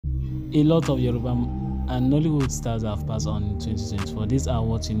A lot of Yoruba and Nollywood stars have passed on in 2024. These are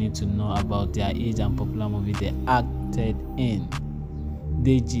what you need to know about their age and popular movie they acted in.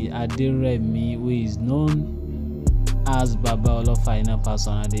 Díed Aderemi, who is known as Baba Olofina, passed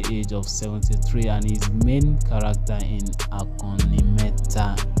on at the age of 73, and his main character in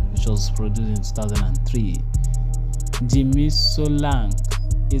Akonimeta, which was produced in 2003. Jimmy Solang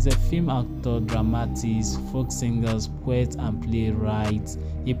is a film actor, dramatist, folk singer, poet, and playwright.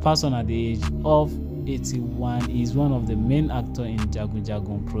 He passed on at the age of 81. He is one of the main actors in Jagun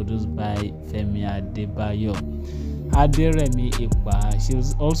Jagun, produced by Femi Adebayo. Aderemi Ipa, she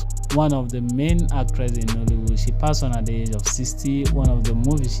was also one of the main actresses in Nollywood. She passed on at the age of 60. One of the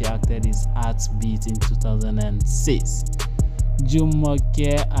movies she acted is Heartbeat in 2006.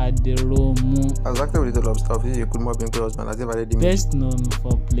 Jumoke Aderomu, I was acting with a lot of stuff. You could more Bimpe husband, Lateef Adedimeji. Best known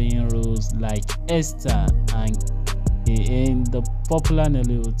for playing roles like Esther and in the popular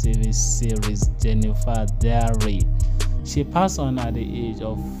Nollywood TV series Jennifer Diary. She passed on at the age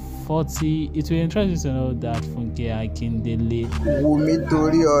of 40. It will interest you to know that Funke Akindele, Wumi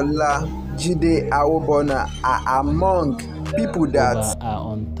Toriola, Jide Awobona are among people that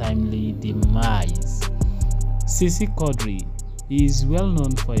are untimely demise. Sisi Quadri is well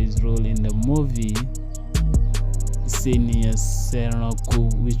known for his role in the movie Senior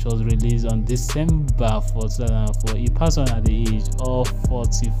Seranku, which was released on December 4, 2004. He passed on at the age of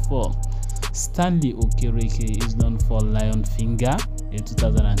 44. Stanley Okereke is known for Lion Finger in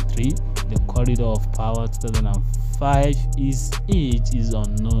 2003, The Corridor of Power 2005. His age is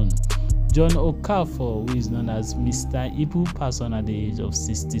unknown. John Okafor, who is known as Mr. Ibu, passed on at the age of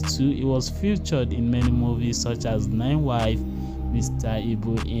 62. He was featured in many movies such as Nine Wives, Mr.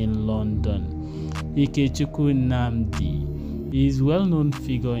 Ibu in London. Ikechukwu Nnamdi is a well-known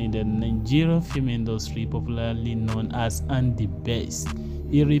figure in the Nigerian film industry, popularly known as Andy Best.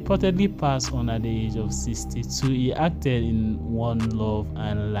 He reportedly passed on at the age of 62. He acted in One Love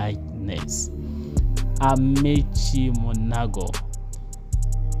and Likeness. Amechi Monago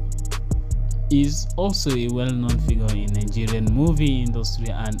is also a well-known figure in Nigerian movie industry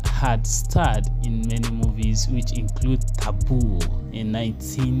and had starred in many movies, which include Taboo in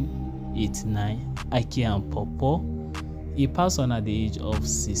 1989, Aki and Popo. He passed on at the age of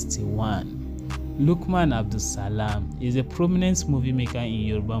 61. Lukman Abdulsalam is a prominent movie maker in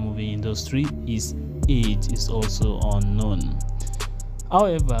Yoruba movie industry. His age is also unknown.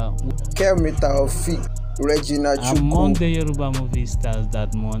 However, among the Yoruba movie stars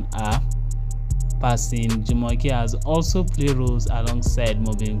that mourn are passing, Jumoke has also played roles alongside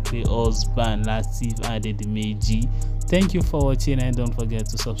Bimpe husband Lateef Adedimeji. Thank you for watching, and don't forget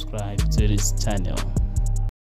to subscribe to this channel.